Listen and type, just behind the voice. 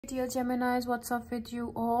Dear Geminis, what's up with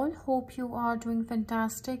you all? Hope you are doing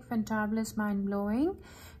fantastic, fantabulous, mind-blowing.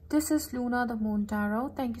 This is Luna the Moon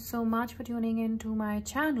Tarot. Thank you so much for tuning into my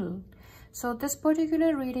channel. So this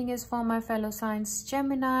particular reading is for my fellow signs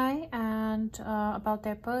Gemini and about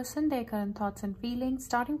their person, their current thoughts and feelings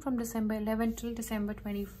starting from December 11th till December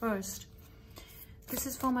 21st. This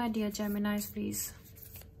is for my dear Geminis, please.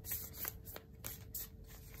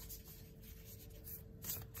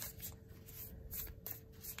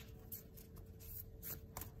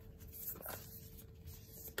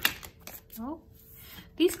 Oh,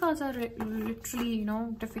 these cards are literally,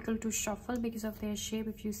 difficult to shuffle because of their shape.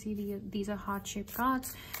 If you see, these are heart-shaped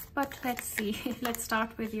cards. But let's see. Let's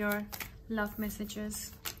start with your love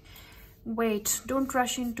messages. Wait, don't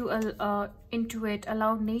rush into it.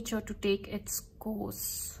 Allow nature to take its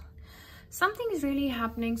course. Something is really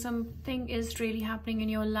happening. Something is really happening in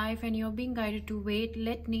your life and you're being guided to wait.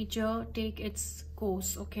 Let nature take its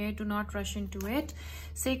course, okay? Do not rush into it.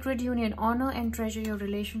 Sacred union. Honor and treasure your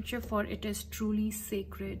relationship, for it is truly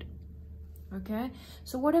sacred. Okay,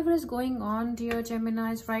 so whatever is going on, dear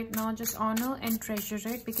Geminis, right now, just honor and treasure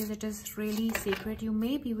it because it is really sacred. You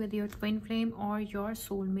may be with your twin flame or your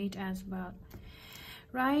soulmate as well,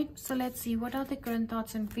 right? So let's see, what are the current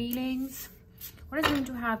thoughts and feelings? What is going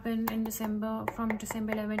to happen in December, from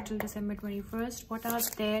December 11th till December 21st? What are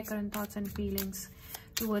their current thoughts and feelings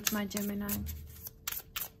towards my Gemini?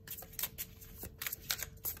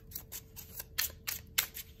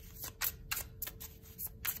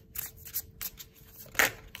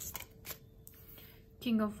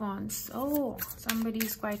 King of Wands. Oh, somebody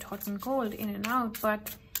is quite hot and cold, in and out,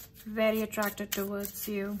 but very attracted towards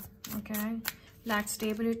you. Okay, lack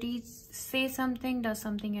stability, say something, does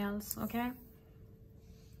something else. Okay,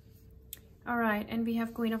 all right, and we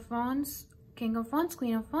have Queen of Wands, King of Wands,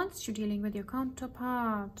 Queen of Wands. You're dealing with your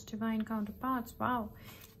counterparts, divine counterparts. Wow.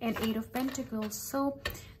 And Eight of Pentacles. So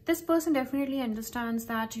this person definitely understands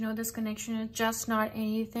that, this connection is just not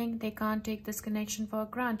anything. They can't take this connection for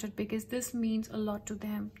granted because this means a lot to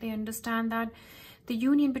them. They understand that the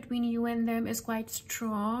union between you and them is quite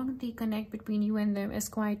strong. The connect between you and them is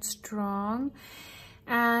quite strong.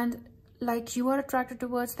 And like you are attracted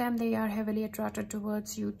towards them, they are heavily attracted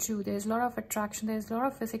towards you too. There's a lot of attraction. There's a lot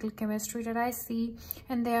of physical chemistry that I see.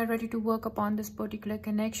 And they are ready to work upon this particular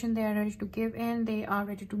connection. They are ready to give in. They are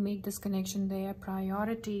ready to make this connection their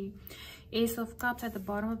priority. Ace of Cups at the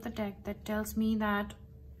bottom of the deck. That tells me that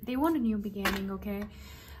they want a new beginning, okay?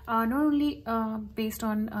 Not only based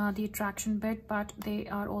on the attraction bit, but they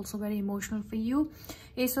are also very emotional for you.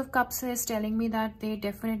 Ace of Cups is telling me that they're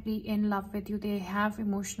definitely in love with you. They have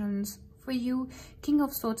emotions for you. King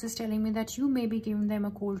of Swords is telling me that you may be giving them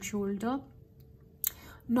a cold shoulder,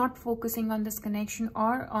 not focusing on this connection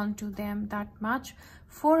or onto them that much.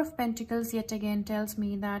 Four of Pentacles yet again tells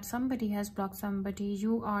me that somebody has blocked somebody.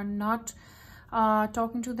 You are not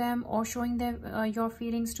talking to them or showing them your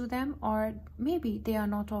feelings to them, or maybe they are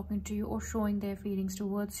not talking to you or showing their feelings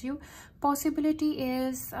towards you. Possibility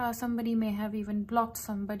is somebody may have even blocked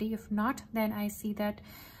somebody. If not, then I see that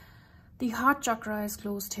the heart chakra is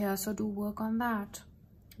closed here, so do work on that.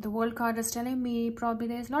 The World card is telling me probably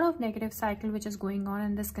there's a lot of negative cycle which is going on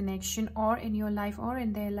in this connection or in your life or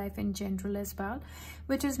in their life in general as well,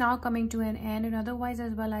 which is now coming to an end. And otherwise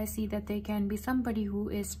as well, I see that there can be somebody who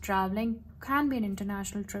is traveling, can be an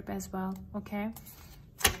international trip as well. Okay,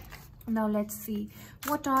 now let's see,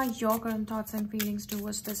 what are your current thoughts and feelings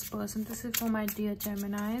towards this person? This is for my dear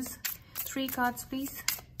Geminis. 3 cards please.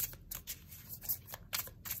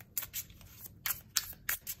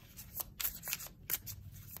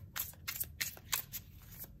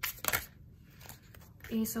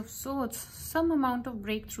 Ace of Swords. Some amount of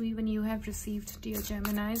breakthrough even you have received, dear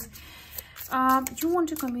Geminis. You want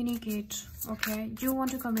to communicate, okay? You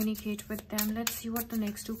want to communicate with them. Let's see what the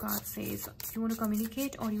next 2 cards says. You want to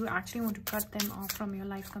communicate, or you actually want to cut them off from your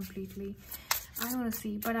life completely? I want to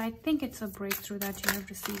see, but I think it's a breakthrough that you have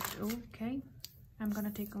received. Okay, I'm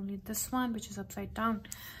gonna take only this one, which is upside down.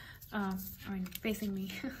 Facing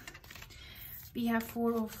me. We have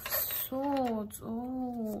 4 of Swords.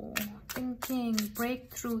 Oh, thinking,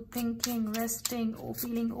 breakthrough, thinking, resting, or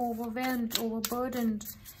feeling overwhelmed, overburdened.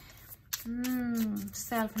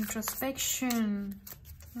 Self-introspection.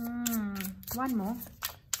 One more.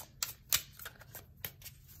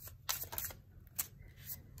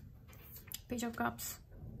 Page of Cups.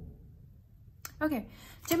 Okay,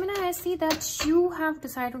 Gemini, I see that you have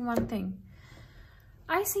decided one thing.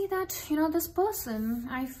 I see that, this person,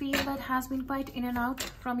 I feel that has been quite in and out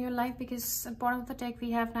from your life, because at the bottom of the deck,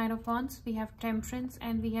 we have 9 of Wands, we have Temperance,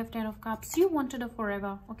 and we have 10 of Cups. You wanted a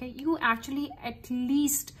forever, okay? You actually at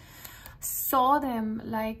least saw them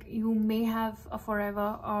like you may have a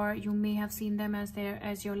forever, or you may have seen them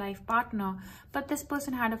as your life partner, but this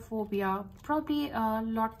person had a phobia, probably a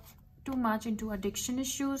lot too much into addiction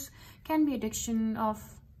issues. Can be addiction of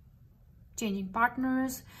changing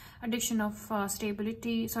partners, addiction of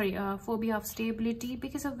phobia of stability,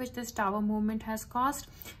 because of which this tower movement has caused.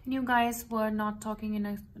 And you guys were not talking in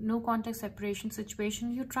a no contact separation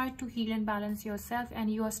situation. You tried to heal and balance yourself,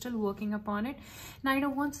 and you are still working upon it. Knight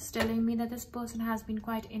of Wands is telling me that this person has been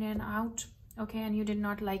quite in and out, okay, and you did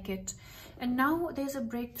not like it. And now there's a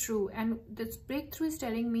breakthrough, and this breakthrough is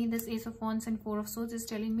telling me, this Ace of Wands and Four of Swords is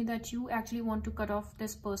telling me that you actually want to cut off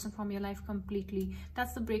this person from your life completely.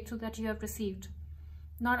 That's the breakthrough that you have received.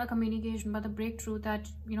 Not a communication, but the breakthrough that,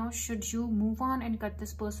 you know, should you move on and cut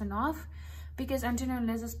this person off? Because until and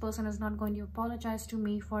unless this person is not going to apologize to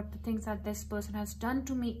me for the things that this person has done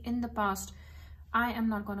to me in the past, I am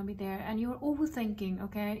not going to be there. And you're overthinking,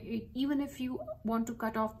 okay? Even if you want to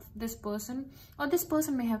cut off this person, or this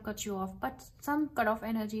person may have cut you off, but some cut off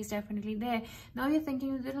energy is definitely there. Now you're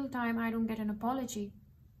thinking, little time I don't get an apology,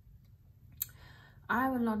 I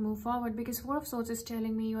will not move forward. Because Four of Swords is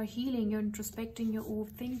telling me you are healing, you're introspecting, you're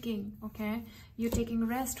overthinking, okay? You're taking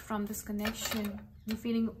rest from this connection. You're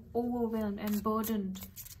feeling overwhelmed and burdened,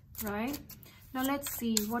 right? Now let's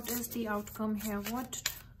see, what is the outcome here? What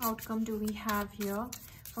outcome do we have here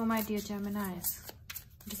for my dear Geminis?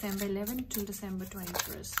 December 11th to December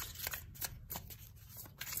 21st.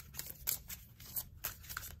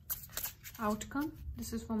 Outcome.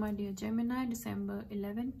 This is for my dear Gemini, December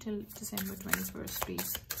 11th till December 21st,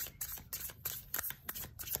 please.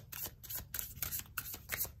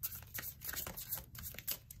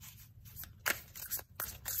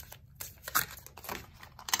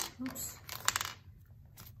 Oops.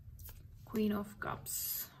 Queen of Cups.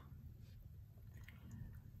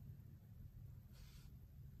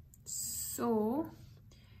 So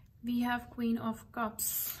we have Queen of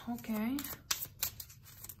Cups. Okay,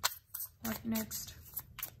 what next?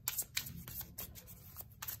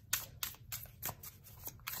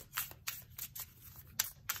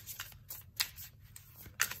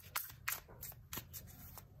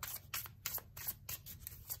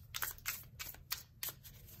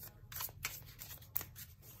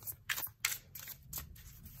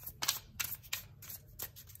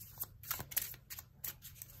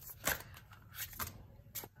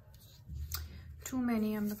 Too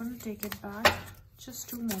many. I'm going to take it back. Just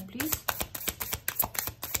two more, please.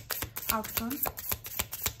 Outcome.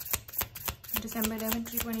 December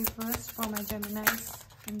 11th to 21st for my Geminis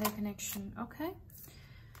and their connection. Okay.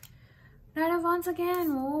 Knight of Wands again.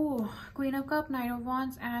 Oh, Queen of Cups, Knight of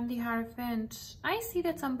Wands, and the Hierophant. I see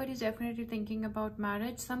that somebody is definitely thinking about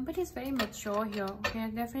marriage. Somebody is very mature here. Okay,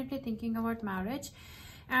 definitely thinking about marriage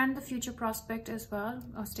and the future prospect as well,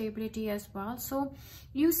 or stability as well. So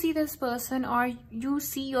you see this person, or you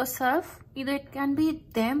see yourself. Either it can be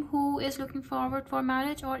them who is looking forward for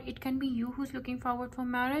marriage, or it can be you who's looking forward for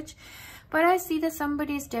marriage. But I see that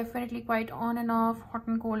somebody is definitely quite on and off, hot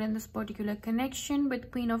and cold in this particular connection with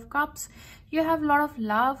Queen of Cups. You have a lot of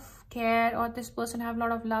love, care, or this person have a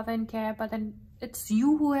lot of love and care, but then it's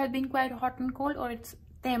you who have been quite hot and cold, or it's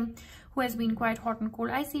them who has been quite hot and cold.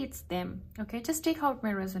 I see it's them. Okay, just take how it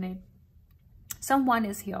may resonate. Someone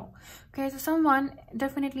is here. Okay, so someone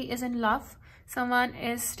definitely is in love. Someone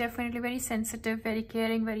is definitely very sensitive, very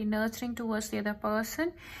caring, very nurturing towards the other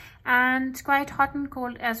person, and quite hot and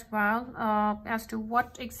cold as well. As to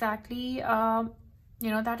what exactly, you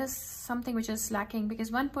know, that is something which is lacking,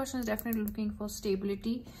 because one person is definitely looking for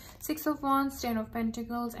stability. Six of Wands, Ten of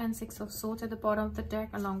Pentacles, and Six of Swords at the bottom of the deck,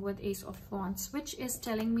 along with Ace of Wands, which is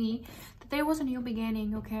telling me that there was a new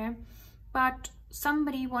beginning. Okay, but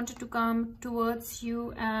somebody wanted to come towards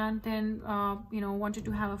you, and then you know, wanted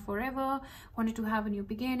to have a forever, wanted to have a new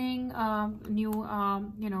beginning, new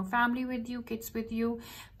you know, family with you, kids with you,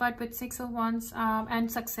 but with Six of Wands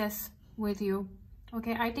and success with you.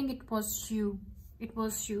 Okay, I think it was you. It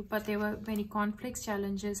was you, but there were many conflicts,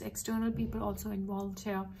 challenges, external people also involved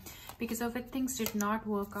here. Because of it, things did not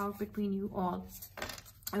work out between you all.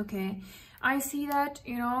 Okay, I see that,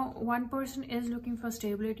 you know, one person is looking for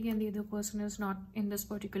stability and the other person is not in this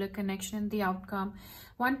particular connection. The outcome,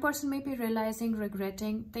 one person may be realizing,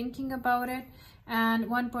 regretting, thinking about it,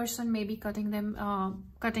 and one person may be cutting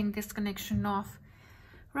this connection off.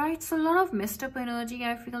 Right, so a lot of messed up energy.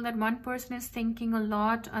 I feel that one person is thinking a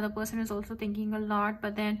lot, other person is also thinking a lot,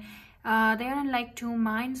 but then they are in like two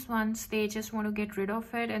minds. Once they just want to get rid of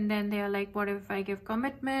it, and then they are like, what if I give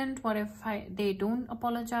commitment? What if they don't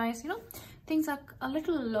apologize? You know, things are a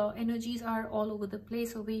little energies are all over the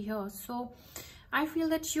place over here. So I feel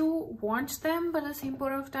that you want them, but at the same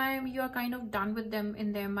point of time, you are kind of done with them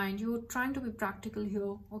in their mind. You're trying to be practical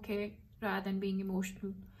here, okay, rather than being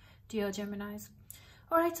emotional, dear Geminis.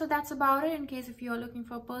 Alright, so that's about it. In case if you're looking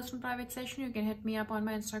for a personal private session, you can hit me up on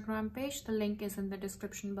my Instagram page. The link is in the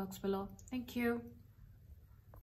description box below. Thank you.